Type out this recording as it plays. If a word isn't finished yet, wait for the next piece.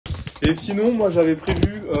Et sinon, moi j'avais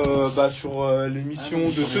prévu sur l'émission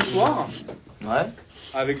de ce soir, ouais,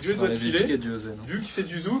 avec Joé Dwèt Filé, vu que c'est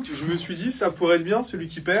du zouk, je me suis dit ça pourrait être bien, celui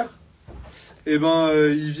qui perd. Et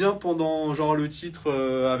il vient pendant genre le titre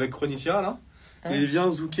avec Chronicia là, et il vient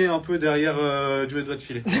zouker un peu derrière Joé Dwèt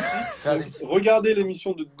Filé. Regardez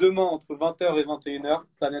l'émission de demain entre 20h et 21h,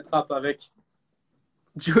 Planète Rap avec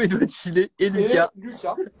Joé Dwèt Filé et Lucas.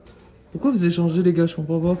 Pourquoi vous échangez les gars, je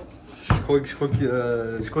comprends pas. Je crois qu'il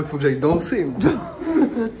faut que j'aille danser.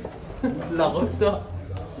 La rockstar.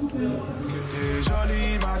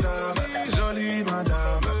 Jolie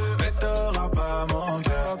madame, mais t'auras pas mon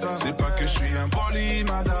cœur. C'est pas que je suis un poli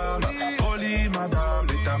madame,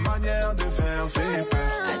 et ta manière de faire fait peur.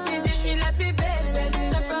 À tes yeux, je suis la plus belle, je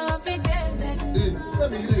serai pas infidèle.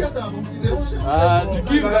 Mais Lucas, t'as un bon petit déhanché. Ah, tu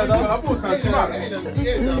kiffes là, non? C'est un timar.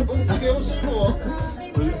 T'as un bon petit déhanché, moi.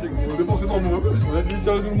 On dépend, c'est ton amoureux. On a dit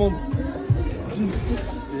ciao tout le monde.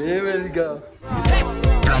 Eh ouais les gars.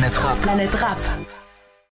 Planète Rap.